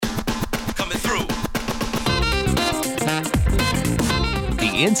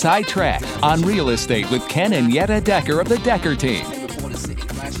The Inside Track on Real Estate with Ken and Yetta Decker of the Decker Team.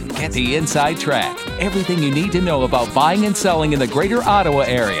 Get the Inside Track. Everything you need to know about buying and selling in the Greater Ottawa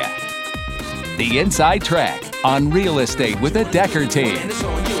area. The Inside Track on Real Estate with the Decker Team.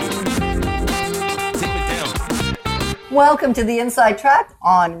 Welcome to the Inside Track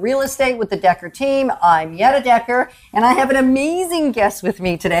on Real Estate with the Decker Team. I'm Yetta Decker, and I have an amazing guest with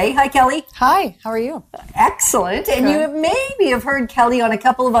me today. Hi, Kelly. Hi, how are you? Excellent. And you maybe have heard Kelly on a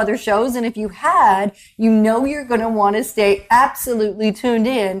couple of other shows, and if you had, you know you're going to want to stay absolutely tuned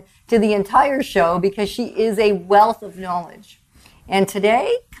in to the entire show because she is a wealth of knowledge. And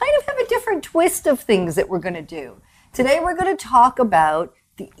today, kind of have a different twist of things that we're going to do. Today, we're going to talk about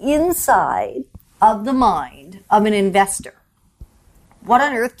the inside of the mind of an investor. What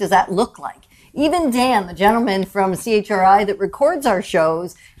on earth does that look like? Even Dan, the gentleman from CHRI that records our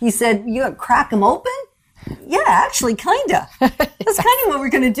shows, he said, you gonna crack them open? Yeah, actually, kinda. That's kind of what we're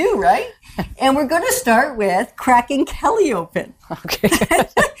going to do, right? And we're going to start with cracking Kelly open. Okay.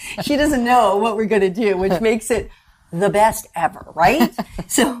 She doesn't know what we're going to do, which makes it the best ever, right?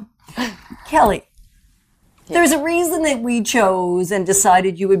 So, Kelly, there's a reason that we chose and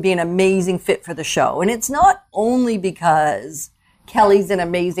decided you would be an amazing fit for the show. And it's not only because Kelly's an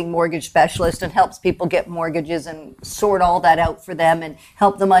amazing mortgage specialist and helps people get mortgages and sort all that out for them and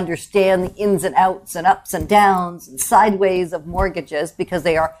help them understand the ins and outs and ups and downs and sideways of mortgages because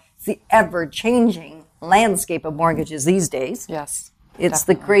they are the ever-changing landscape of mortgages these days. Yes. It's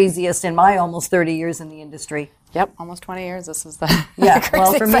definitely the craziest in my almost 30 years in the industry. Yep, almost 20 years. This is the Yeah, the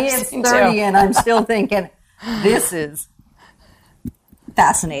well, for me craziest it's thing 30 too. and I'm still thinking, this is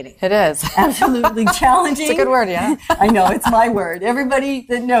fascinating. It is. Absolutely challenging. It's a good word, yeah. I know, it's my word. Everybody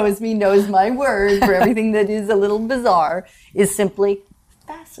that knows me knows my word for everything that is a little bizarre is simply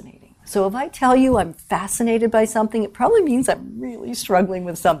fascinating. So if I tell you I'm fascinated by something, it probably means I'm really struggling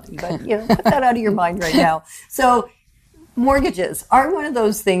with something. But, put that out of your mind right now. So mortgages are one of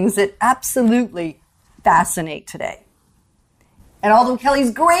those things that absolutely fascinate today. And although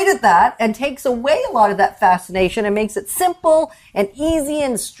Kelly's great at that and takes away a lot of that fascination and makes it simple and easy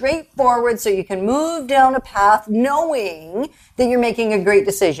and straightforward so you can move down a path knowing that you're making a great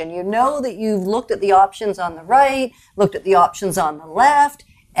decision. You know that you've looked at the options on the right, looked at the options on the left,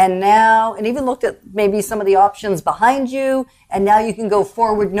 and even looked at maybe some of the options behind you, and now you can go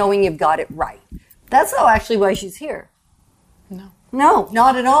forward knowing you've got it right. That's not actually why she's here. No,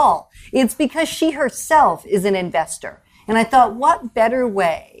 not at all. It's because she herself is an investor. And I thought, what better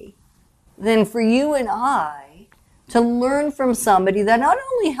way than for you and I to learn from somebody that not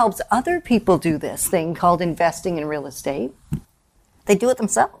only helps other people do this thing called investing in real estate, they do it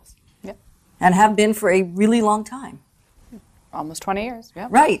themselves. Yep. And have been for a really long time. Almost 20 years, yeah.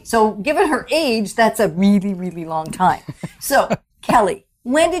 Right. So given her age, that's a really, really long time. So, Kelly,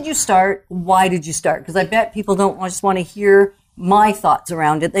 when did you start? Why did you start? Because I bet people don't just want to hear my thoughts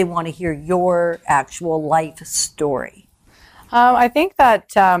around it. They want to hear your actual life story. I think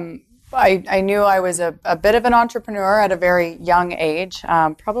that I knew I was a bit of an entrepreneur at a very young age,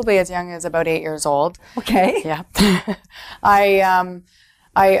 probably as young as about 8 years old. Okay. Yeah.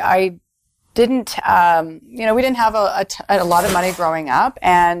 I didn't, we didn't have a lot of money growing up.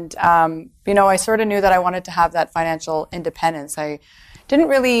 And, I sort of knew that I wanted to have that financial independence. I didn't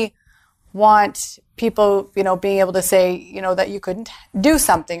really want people, being able to say, that you couldn't do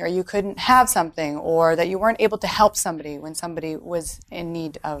something or you couldn't have something or that you weren't able to help somebody when somebody was in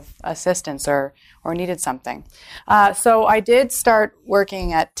need of assistance or needed something. So I did start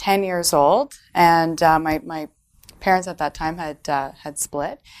working at 10 years old, and my parents at that time had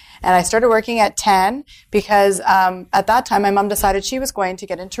split. And I started working at 10 because at that time my mom decided she was going to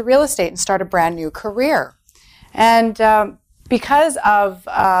get into real estate and start a brand new career. And because of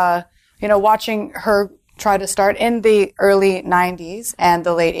watching her try to start in the early 90s and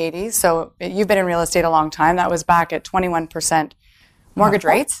the late 80s. So you've been in real estate a long time. That was back at 21% mortgage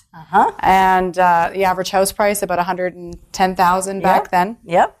rates. And the average house price about $110,000 back then.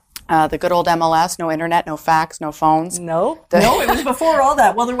 Yep. The good old MLS, no internet, no fax, no phones. No, it was before all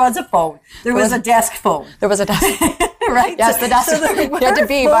that. Well, there was a phone. There was a desk phone. There was a desk. Right? Yes, the desk. So there You had to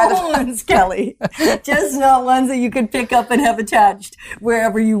be by the phones, Kelly. Just not ones that you could pick up and have attached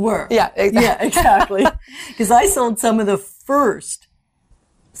wherever you were. Yeah, exactly. Yeah, exactly. Because I sold some of the first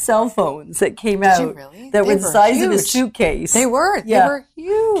cell phones that came out. Did you really? That They were the were size of a huge. suitcase. They were. Yeah. They were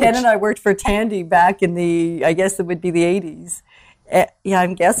huge. Ken and I worked for Tandy back in I guess it would be the 80s. Yeah,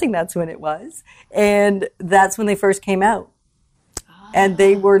 I'm guessing that's when it was. And that's when they first came out. And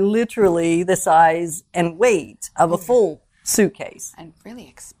they were literally the size and weight of a full suitcase. And really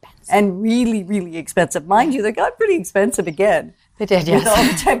expensive. And really, really expensive. Mind you, they got pretty expensive again. They did, with yes. all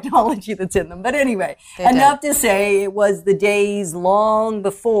the technology that's in them. But anyway, enough to say it was the days long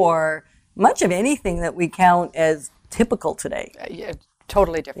before much of anything that we count as typical today. Yeah,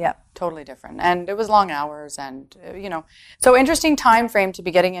 totally different. Yeah. Totally different. And it was long hours and, so interesting time frame to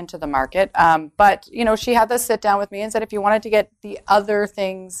be getting into the market. But, she had this sit down with me and said, if you wanted to get the other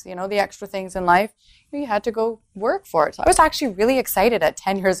things, the extra things in life, you had to go work for it. So I was actually really excited at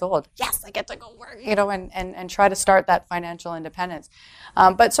 10 years old. Yes, I get to go work, and try to start that financial independence.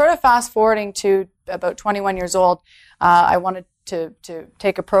 But sort of fast forwarding to about 21 years old, I wanted to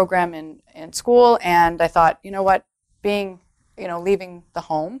take a program in school. And I thought, you know what, leaving the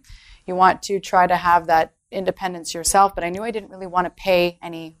home, you want to try to have that independence yourself. But I knew I didn't really want to pay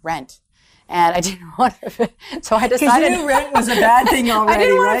any rent. And I didn't want to, so I decided. Because you knew rent was a bad thing already, I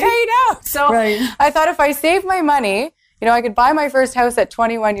didn't want right? to pay it out. So I thought if I saved my money, I could buy my first house at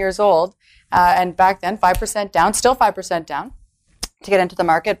 21 years old. And back then, 5% down, still 5% down to get into the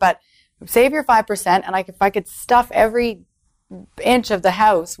market. But save your 5%. And if I could stuff every inch of the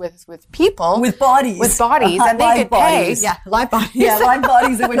house with people. With bodies. And they could bodies. pay. Yeah, live bodies. Yeah, live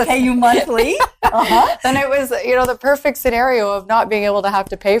bodies that would pay you monthly. Then it was, the perfect scenario of not being able to have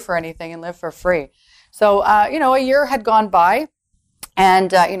to pay for anything and live for free. So, a year had gone by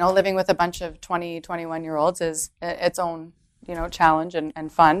and, living with a bunch of 20, 21-year-olds is its own, challenge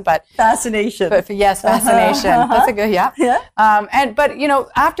and fun, but fascination. But yes, fascination. That's a good, yeah. But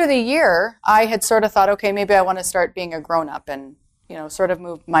after the year, I had sort of thought, okay, maybe I want to start being a grown-up and, sort of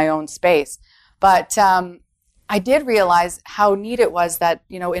move my own space. But I did realize how neat it was that,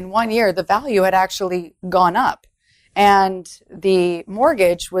 in 1 year, the value had actually gone up and the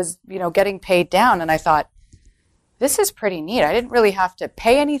mortgage was, getting paid down. And I thought, this is pretty neat. I didn't really have to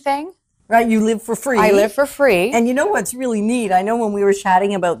pay anything. Right, you live for free. I live for free. And you know what's really neat? I know when we were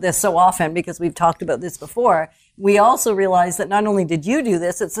chatting about this so often, because we've talked about this before, we also realized that not only did you do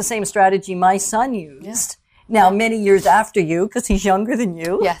this, it's the same strategy my son used. Yes. Now, many years after you, because he's younger than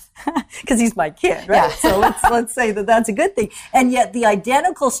you. Yes. Because he's my kid, right? Yeah. So let's say that that's a good thing. And yet the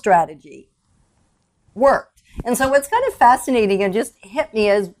identical strategy worked. And so what's kind of fascinating and just hit me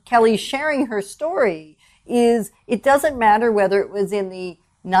as Kelly's sharing her story is it doesn't matter whether it was in the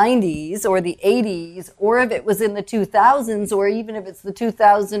 90s or the 80s, or if it was in the 2000s, or even if it's the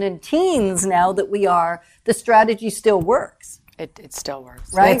 2000 and teens now that we are, the strategy still works. It still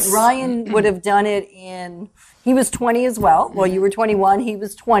works. Right? Ryan would have done it he was 20 as well. Well, you were 21, he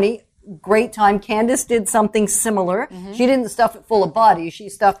was 20. Great time. Candace did something similar. She didn't stuff it full of bodies. She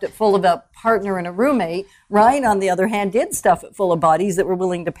stuffed it full of a partner and a roommate. Ryan, on the other hand, did stuff it full of bodies that were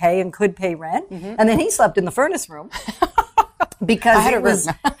willing to pay and could pay rent. And then he slept in the furnace room. Because it was,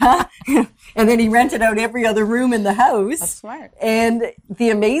 and then he rented out every other room in the house. That's smart. And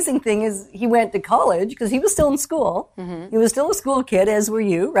the amazing thing is he went to college because he was still in school. He was still a school kid, as were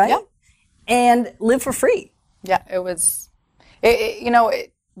you, right? Yep. And lived for free. Yeah, it was,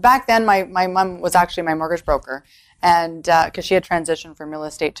 back then my mom was actually my mortgage broker. And because she had transitioned from real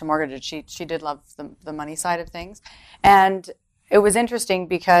estate to mortgage, she did love the money side of things. And it was interesting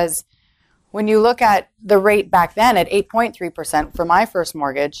because when you look at the rate back then at 8.3% for my first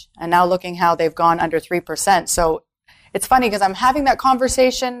mortgage, and now looking how they've gone under 3%. So it's funny because I'm having that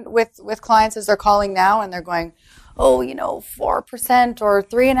conversation with clients as they're calling now and they're going, 4% or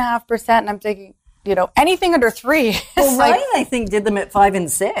 3.5%. And I'm thinking, anything under 3. Well, Ryan, I think, did them at 5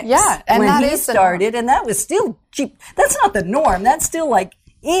 and 6. Yeah. And when that he is started, and that was still cheap. That's not the norm. That's still like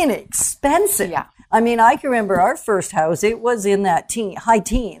inexpensive. Yeah. I mean, I can remember our first house, it was in that high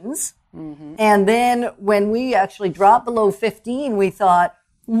teens. And then when we actually dropped below 15, we thought,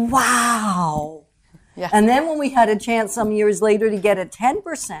 wow. Yeah. And then when we had a chance some years later to get a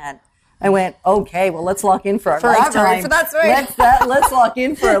 10%, I went, okay, well, let's lock in for our lifetime. That's right. Let's lock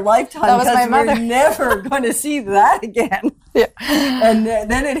in for a lifetime That was my because mother. we're never going to see that again. Yeah. And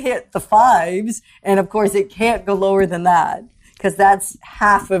then it hit the 5s, and of course it can't go lower than that because that's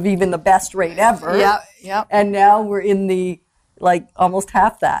half of even the best rate ever. Yeah. And now we're in the almost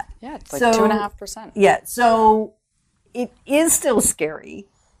half that. Yeah, it's 2.5%. Yeah, so it is still scary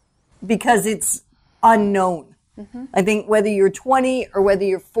because it's unknown. I think whether you're 20 or whether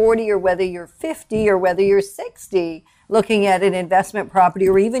you're 40 or whether you're 50 or whether you're 60, looking at an investment property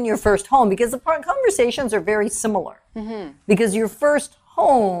or even your first home, because the conversations are very similar. Because your first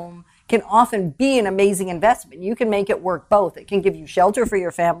home can often be an amazing investment. You can make it work both. It can give you shelter for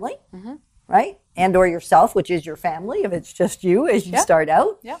your family, right? And or yourself, which is your family, if it's just you as you start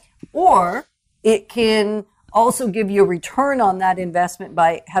out. Yeah. Or it can also give you a return on that investment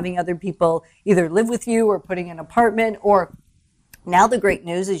by having other people either live with you or putting an apartment. Or now the great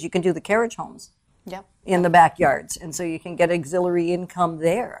news is you can do the carriage homes. Yep. in the backyards. And so you can get auxiliary income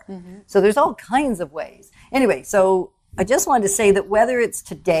there. So there's all kinds of ways. Anyway, so I just wanted to say that whether it's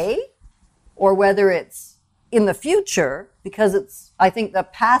today or whether it's in the future, because I think the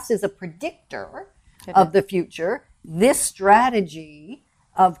past is a predictor of the future, this strategy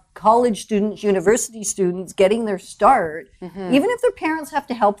of college students, university students getting their start, even if their parents have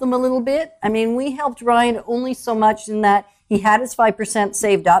to help them a little bit. I mean, we helped Ryan only so much in that he had his 5%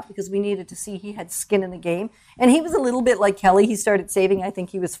 saved up because we needed to see he had skin in the game. And he was a little bit like Kelly. He started saving, I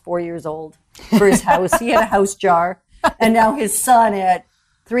think he was 4 years old, for his house. He had a house jar. And now his son at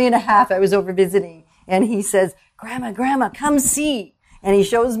 3.5, I was over visiting, and he says, Grandma, come see. And he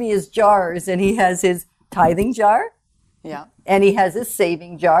shows me his jars, and he has his tithing jar. Yeah. And he has his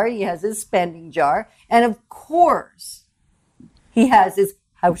saving jar. He has his spending jar. And of course, he has his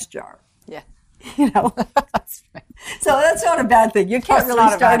house jar. Yeah. You know, so that's not a bad thing. You can't really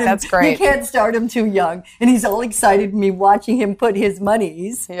start him. That's great. You can't start him too young. And he's all excited me watching him put his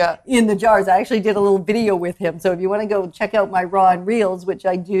monies in the jars. I actually did a little video with him. So if you want to go check out my Raw and Reels, which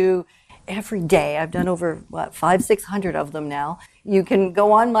I do every day, I've done over 500-600 of them now. You can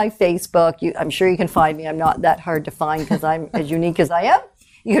go on my Facebook. I'm sure you can find me. I'm not that hard to find because I'm as unique as I am.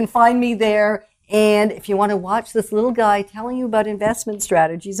 You can find me there. And if you want to watch this little guy telling you about investment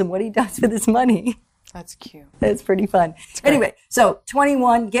strategies and what he does with his money. That's cute. It's pretty fun. Anyway, so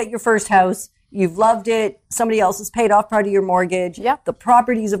 21, get your first house. You've loved it. Somebody else has paid off part of your mortgage. Yep. The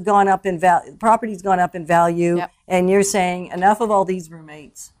properties have gone up in value. Property's gone up in value. Yep. And you're saying enough of all these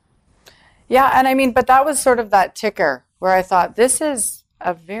roommates. Yeah, and I mean, but that was sort of that ticker where I thought this is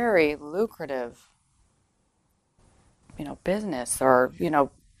a very lucrative, business or,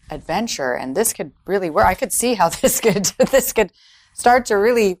 adventure, and this could really work. I could see how this could start to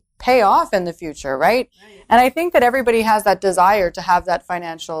really pay off in the future, right? And I think that everybody has that desire to have that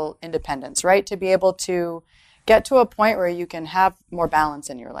financial independence, right? To be able to get to a point where you can have more balance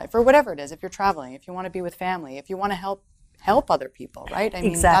in your life, or whatever it is. If you're traveling, if you want to be with family, if you want to help other people, right? I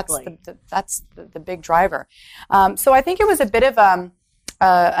mean, exactly. That's the big driver. So I think it was a bit of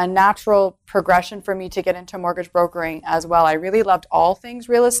a natural progression for me to get into mortgage brokering as well. I really loved all things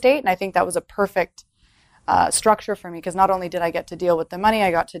real estate, and I think that was a perfect structure for me because not only did I get to deal with the money,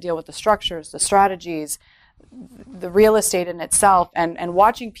 I got to deal with the structures, the strategies, the real estate in itself, and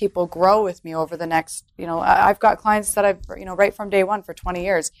watching people grow with me over the next, I've got clients that I've, right from day one for 20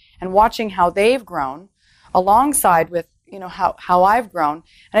 years, and watching how they've grown alongside with, how I've grown.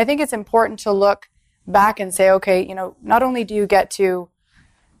 And I think it's important to look back and say, okay, not only do you get to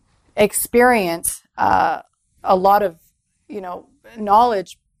experience a lot of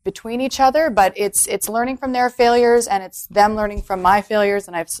knowledge between each other, but it's learning from their failures and it's them learning from my failures,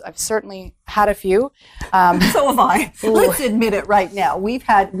 and I've certainly had a few. So have I. Let's admit it right now. We've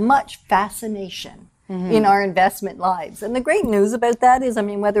had much fascination in our investment lives, and the great news about that is,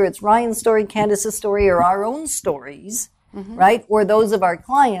 whether it's Ryan's story, Candace's story, or our own stories, right, or those of our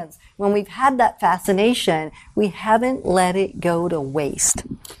clients, when we've had that fascination, we haven't let it go to waste.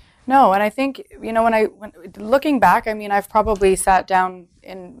 No, and I think, when looking back, I've probably sat down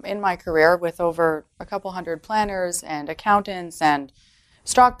in my career with over a couple hundred planners and accountants and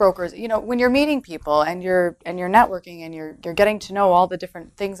stockbrokers. When you're meeting people and you're networking and you're getting to know all the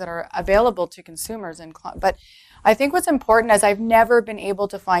different things that are available to consumers but I think what's important is I've never been able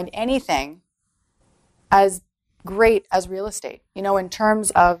to find anything as great as real estate, in terms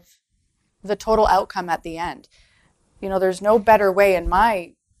of the total outcome at the end. There's no better way in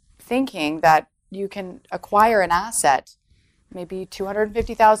my thinking that you can acquire an asset, maybe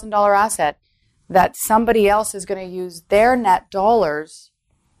 $250,000 asset, that somebody else is going to use their net dollars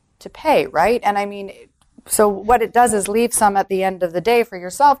to pay, right? And so what it does is leave some at the end of the day for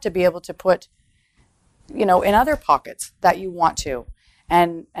yourself to be able to put, in other pockets that you want to,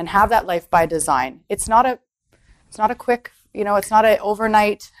 and have that life by design. It's not a quick, it's not an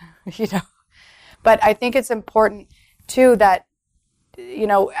overnight, but I think it's important too that,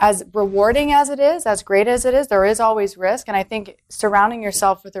 as rewarding as it is, as great as it is, there is always risk. And I think surrounding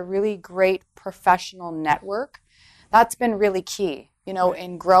yourself with a really great professional network, that's been really key,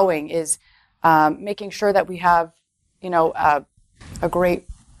 in growing, is making sure that we have, a great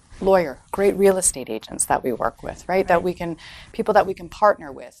lawyer, great real estate agents that we work with, right? That people that we can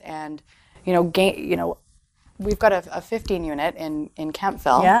partner with, and, we've got a 15 unit in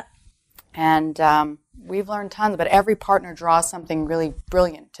Kemptville. Yeah. And we've learned tons, but every partner draws something really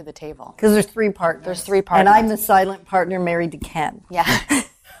brilliant to the table. Because there's 3 partners. There's 3 partners. And I'm the silent partner married to Ken. Yeah.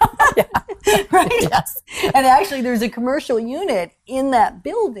 Yeah. Right? Yes. And actually, there's a commercial unit in that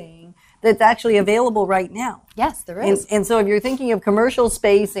building that's actually available right now. Yes, there is. And so if you're thinking of commercial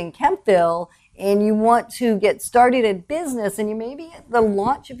space in Kemptville and you want to get started in business, and you maybe at the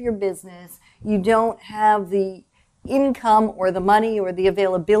launch of your business, you don't have the income or the money or the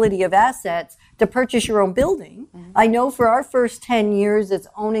availability of assets to purchase your own building. I know for our first 10 years as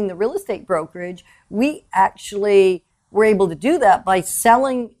owning the real estate brokerage, we actually were able to do that by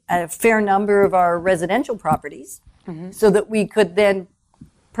selling a fair number of our residential properties so that we could then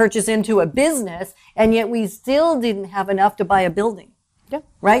purchase into a business, and yet we still didn't have enough to buy a building. Yeah.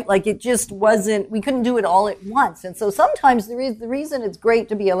 Right? Like it just wasn't, we couldn't do it all at once. And so sometimes the reason it's great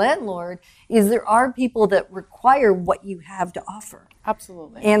to be a landlord is there are people that require what you have to offer.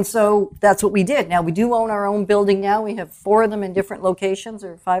 Absolutely. And so that's what we did. Now we do own our own building now. We have 4 of them in different locations,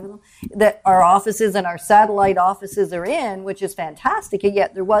 or 5 of them, that our offices and our satellite offices are in, which is fantastic. And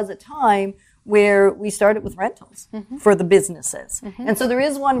yet there was a time where we started with rentals for the businesses. And so there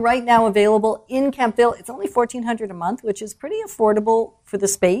is one right now available in Kemptville. It's only $1,400 a month, which is pretty affordable for the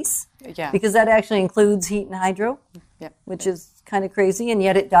space. Yeah. Because that actually includes heat and hydro, which is kind of crazy, and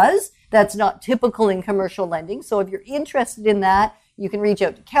yet it does. That's not typical in commercial lending. So if you're interested in that, you can reach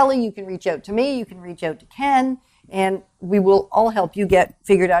out to Kelly, you can reach out to me, you can reach out to Ken, and we will all help you get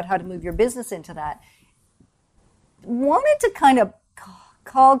figured out how to move your business into that. Wanted to kind of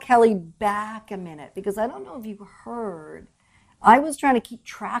call Kelly back a minute, because I don't know if you heard, I was trying to keep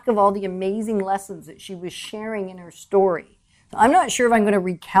track of all the amazing lessons that she was sharing in her story. So I'm not sure if I'm going to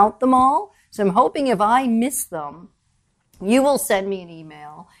recount them all, so I'm hoping if I miss them, you will send me an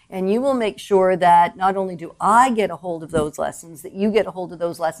email and you will make sure that not only do I get a hold of those lessons, that you get a hold of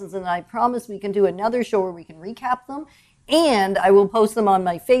those lessons, and I promise we can do another show where we can recap them. And I will post them on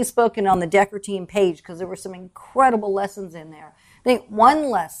my Facebook and on the Decker Team page, because there were some incredible lessons in there. I think one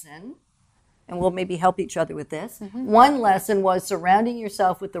lesson, and we'll maybe help each other with this, one lesson was surrounding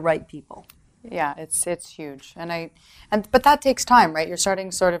yourself with the right people. Yeah, it's huge. But that takes time, right? You're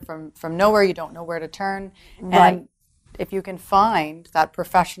starting sort of from nowhere, you don't know where to turn. Right. And if you can find that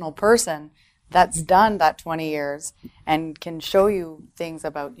professional person that's done that 20 years and can show you things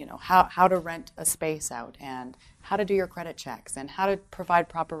about, how to rent a space out, and how to do your credit checks, and how to provide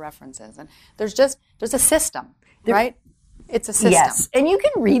proper references. And there's a system, right? It's a system. Yes, and you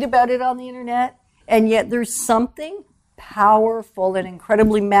can read about it on the internet, and yet there's something powerful and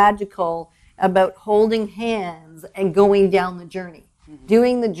incredibly magical about holding hands and going down the journey.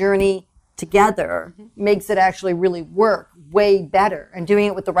 Doing the journey together makes it actually really work way better, and doing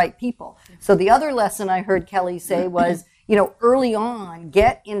it with the right people. So the other lesson I heard Kelly say was, early on,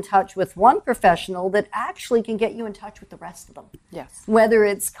 get in touch with one professional that actually can get you in touch with the rest of them. Yes. Whether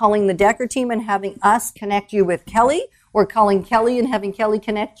it's calling the Decker Team and having us connect you with Kelly, or calling Kelly and having Kelly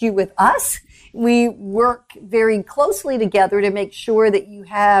connect you with us, we work very closely together to make sure that you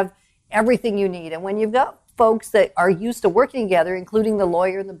have everything you need. And when you've got folks that are used to working together, including the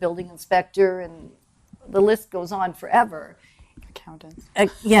lawyer and the building inspector, and the list goes on forever. Accountants.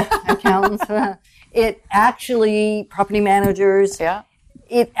 Accountants. It actually, property managers. Yeah.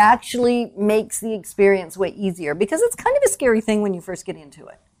 It actually makes the experience way easier, because it's kind of a scary thing when you first get into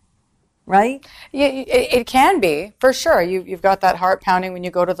it. Right? Yeah, it can be, for sure. You've got that heart pounding when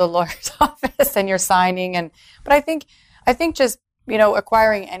you go to the lawyer's office and you're signing. But I think just,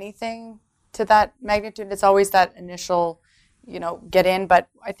 acquiring anything to that magnitude, it's always that initial, get in. But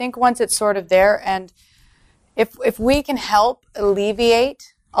I think once it's sort of there, and if we can help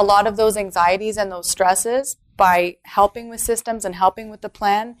alleviate a lot of those anxieties and those stresses by helping with systems and helping with the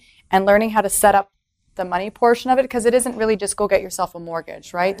plan and learning how to set up the money portion of it, because it isn't really just go get yourself a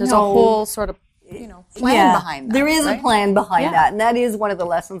mortgage, right? There's a whole sort of plan behind that. There is right? a plan behind that, and that is one of the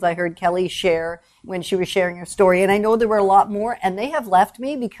lessons I heard Kelly share when she was sharing her story. And I know there were a lot more, and they have left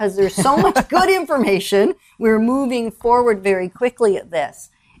me because there's so much good information. We're moving forward very quickly at this.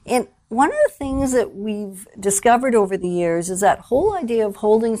 And one of the things that we've discovered over the years is that whole idea of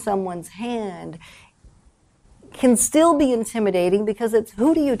holding someone's hand can still be intimidating, because it's,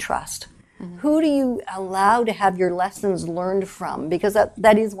 who do you trust? Who do you allow to have your lessons learned from? Because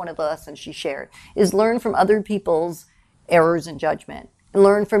that is one of the lessons she shared, is learn from other people's errors and judgment.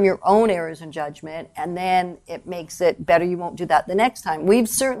 Learn from your own errors and judgment, and then it makes it better. You won't do that the next time. We've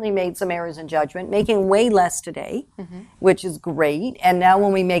certainly made some errors in judgment, making way less today, which is great. And now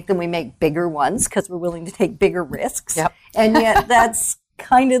when we make them, we make bigger ones, because we're willing to take bigger risks. Yep. And yet that's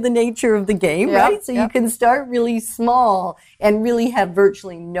kind of the nature of the game, right? So you can start really small and really have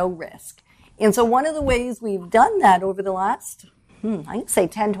virtually no risk. And so one of the ways we've done that over the last, I can say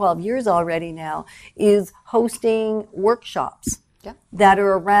 10, 12 years already now, is hosting workshops that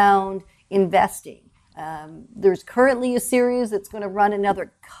are around investing, There's currently a series that's going to run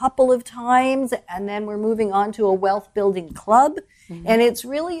another couple of times, and then we're moving on to a wealth building club. And it's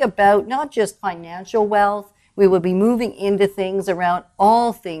really about not just financial wealth. We will be moving into things around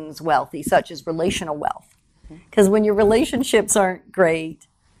all things wealthy, such as relational wealth. Because when your relationships aren't great,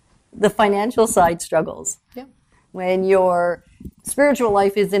 the financial side struggles. Yeah. When your spiritual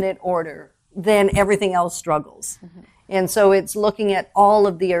life isn't in order, then everything else struggles. And so it's looking at all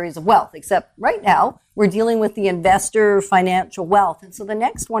of the areas of wealth, except right now we're dealing with the investor financial wealth. And so the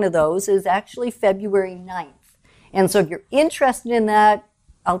next one of those is actually February 9th. And so if you're interested in that,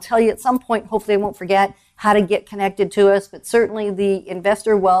 I'll tell you at some point, hopefully I won't forget how to get connected to us, but certainly the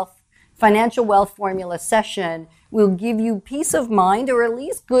investor wealth, financial wealth formula session will give you peace of mind, or at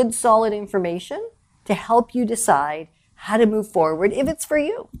least good solid information to help you decide how to move forward if it's for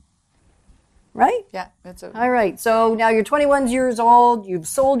you. Right? Yeah. All right. So now you're 21 years old, you've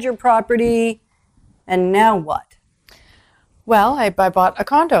sold your property, and now what? Well, I bought a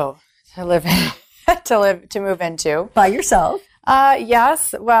condo to live in, to move into. By yourself?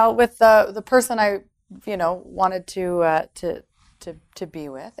 Yes. Well, with the person I, wanted to be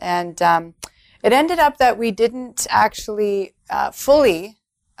with, and it ended up that we didn't actually fully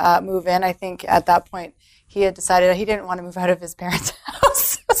move in. I think at that point he had decided he didn't want to move out of his parents'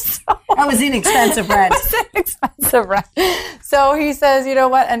 house. That was inexpensive rent. Expensive rent. So he says, you know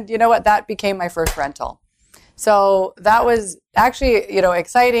what? And you know what? That became my first rental. So that was actually,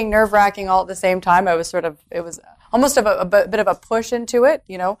 exciting, nerve-wracking all at the same time. It was almost a bit of a push into it,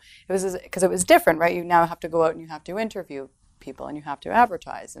 It was because it was different, right? You now have to go out and you have to interview people and you have to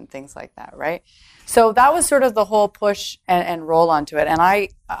advertise and things like that, right? So that was sort of the whole push and roll onto it. And I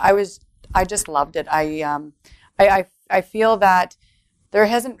just loved it. I feel that there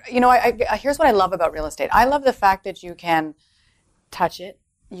hasn't, here's what I love about real estate. I love the fact that you can touch it,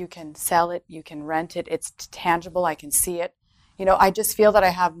 you can sell it, you can rent it. It's tangible. I can see it. I just feel that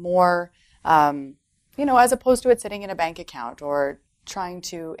I have more, as opposed to it sitting in a bank account or trying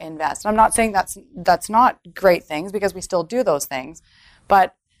to invest. I'm not saying that's not great things, because we still do those things,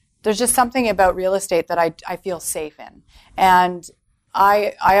 but there's just something about real estate that I feel safe in. And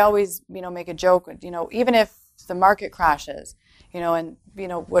I always, make a joke, even if the market crashes,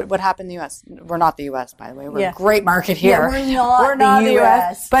 what happened in the U.S. We're not the U.S., by the way. We're a great market here. Yeah, we're not the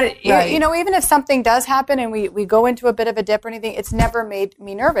U.S. But, right. Even if something does happen and we go into a bit of a dip or anything, it's never made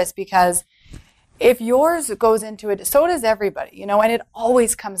me nervous, because if yours goes into it, so does everybody, and it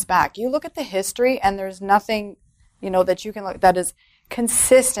always comes back. You look at the history and there's nothing, that you can look that is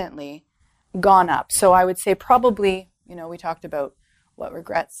consistently gone up. So I would say probably, we talked about what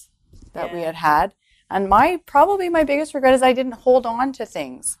regrets that we had. And my biggest regret is I didn't hold on to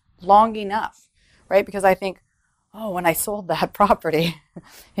things long enough, right? Because I think, when I sold that property,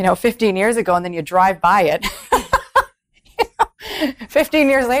 15 years ago, and then you drive by it, 15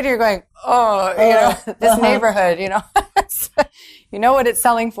 years later, you're going, this neighborhood, you know what it's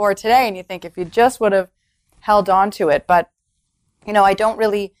selling for today. And you think if you just would have held on to it. But, I don't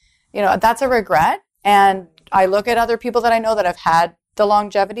really, that's a regret. And I look at other people that I know that have had the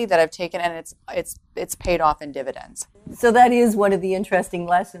longevity that I've taken, and it's paid off in dividends. So that is one of the interesting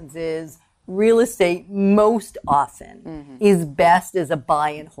lessons is real estate most often is best as a buy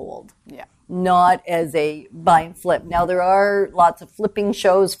and hold. Yeah. Not as a buy and flip. Now there are lots of flipping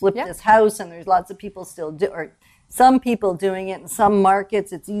shows, flip this house, and there's lots of people or some people doing it in some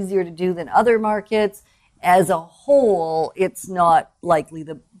markets. It's easier to do than other markets. As a whole, it's not likely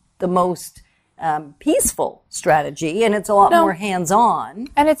the most peaceful strategy, and it's a lot more hands-on.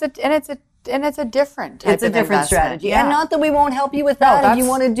 And it's a different type of different strategy. Yeah. And not that we won't help you with that. If you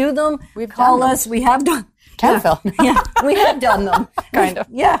want to do them, call us. We have done. We have done them. Kind of.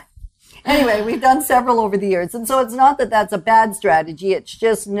 Yeah. Anyway, we've done several over the years. And so it's not that that's a bad strategy. It's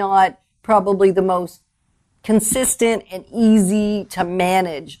just not probably the most consistent and easy to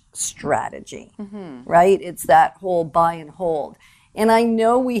manage strategy, right? It's that whole buy and hold. And I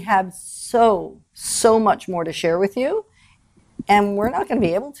know we have so much more to share with you, and we're not going to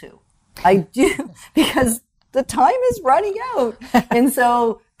be able to. I do, because the time is running out. And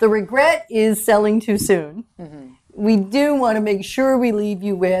so the regret is selling too soon. We do want to make sure we leave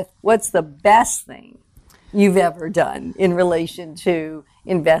you with what's the best thing you've ever done in relation to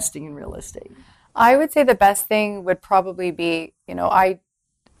investing in real estate. I would say the best thing would probably be,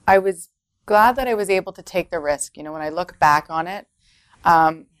 I was glad that I was able to take the risk. When I look back on it,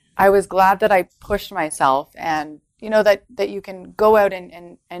 I was glad that I pushed myself, and that you can go out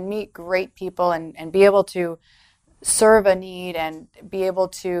and meet great people and be able to serve a need and be able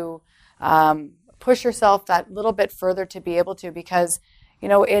to push yourself that little bit further to be able to, because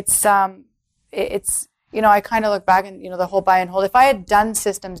it's it's, I kind of look back and, the whole buy and hold. If I had done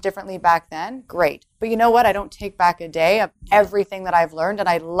systems differently back then, great. But you know what? I don't take back a day of everything that I've learned, and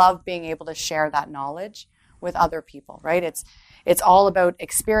I love being able to share that knowledge with other people, right? It's all about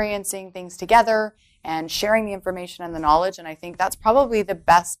experiencing things together and sharing the information and the knowledge, and I think that's probably the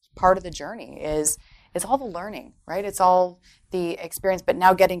best part of the journey is all the learning, right? It's all the experience, but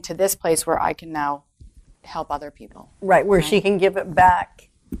now getting to this place where I can now help other people. Right, where she can give it back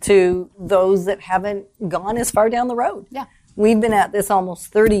to those that haven't gone as far down the road. Yeah. We've been at this almost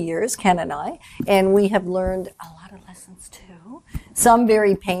 30 years, Ken and I, and we have learned a lot of lessons too. Some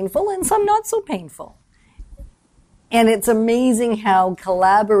very painful and some not so painful. And it's amazing how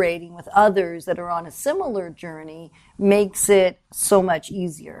collaborating with others that are on a similar journey makes it so much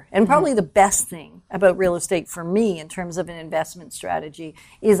easier. And probably the best thing about real estate for me in terms of an investment strategy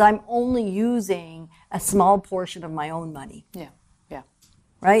is I'm only using a small portion of my own money. Yeah.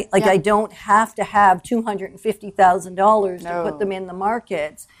 Right? Like I don't have to have $250,000 to put them in the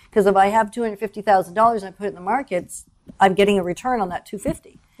markets, because if I have $250,000 and I put it in the markets, I'm getting a return on that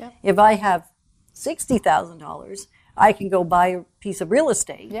 $250,000. Yep. If I have $60,000, I can go buy a piece of real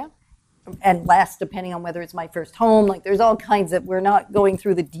estate. Yeah. And less, depending on whether it's my first home. Like there's all kinds of, we're not going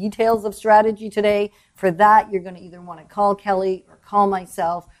through the details of strategy today. For that, you're going to either want to call Kelly or call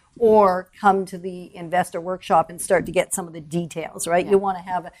myself, or come to the investor workshop and start to get some of the details, right? You want to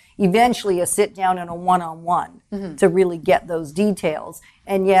have eventually a sit down and a one-on-one to really get those details.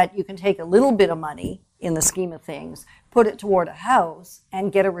 And yet you can take a little bit of money in the scheme of things, put it toward a house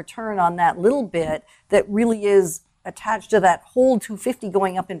and get a return on that little bit that really is attached to that whole $250,000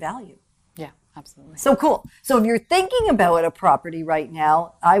 going up in value. Yeah, absolutely. So cool. So if you're thinking about a property right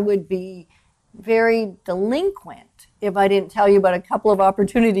now, I would be very delinquent if I didn't tell you about a couple of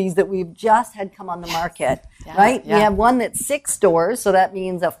opportunities that we've just had come on the market, right? Yeah. We have one that's 6 stores, so that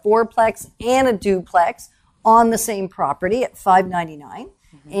means a 4-plex and a duplex on the same property at $599.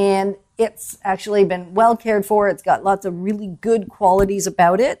 And it's actually been well cared for. It's got lots of really good qualities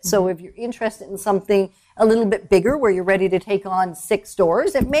about it. So if you're interested in something a little bit bigger where you're ready to take on 6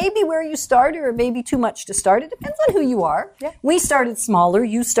 stores, it may be where you started or it may be too much to start. It depends on who you are. Yeah. We started smaller.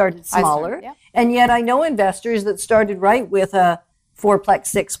 You started smaller. And yet I know investors that started right with a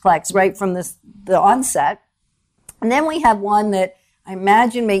 4-plex, 6-plex right from the onset. And then we have one that I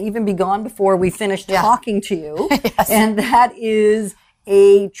imagine may even be gone before we finish talking to you. Yes. And that is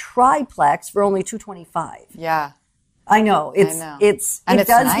a triplex for only $225. Yeah. I know. It does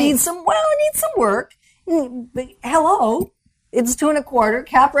nice. need some work. But hello, it's 2.25.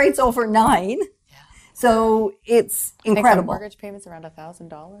 Cap rate's over 9. Yeah. So it's incredible. Mortgage payments around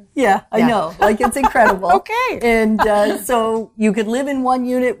 $1,000. Yeah, I know. Like it's incredible. Okay. And so you could live in one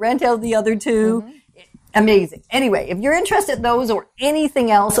unit, rent out the other 2. Amazing. Anyway, if you're interested in those or anything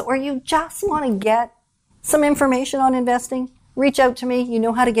else, or you just want to get some information on investing, reach out to me. You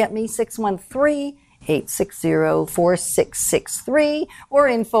know how to get me, 613-860-4663 or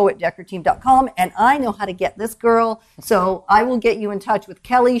info@deckerteam.com. And I know how to get this girl, so I will get you in touch with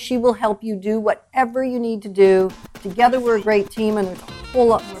Kelly. She will help you do whatever you need to do. Together we're a great team, and there's a whole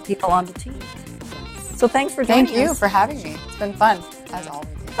lot more people on the team. So thanks for joining us. Thank you for having me. It's been fun, as always.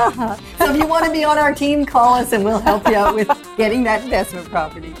 So if you want to be on our team, call us and we'll help you out with getting that investment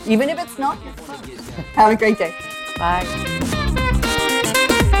property, even if it's not your first. Have a great day. Bye.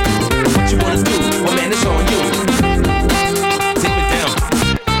 What you wanna do? Well, man, it's on you.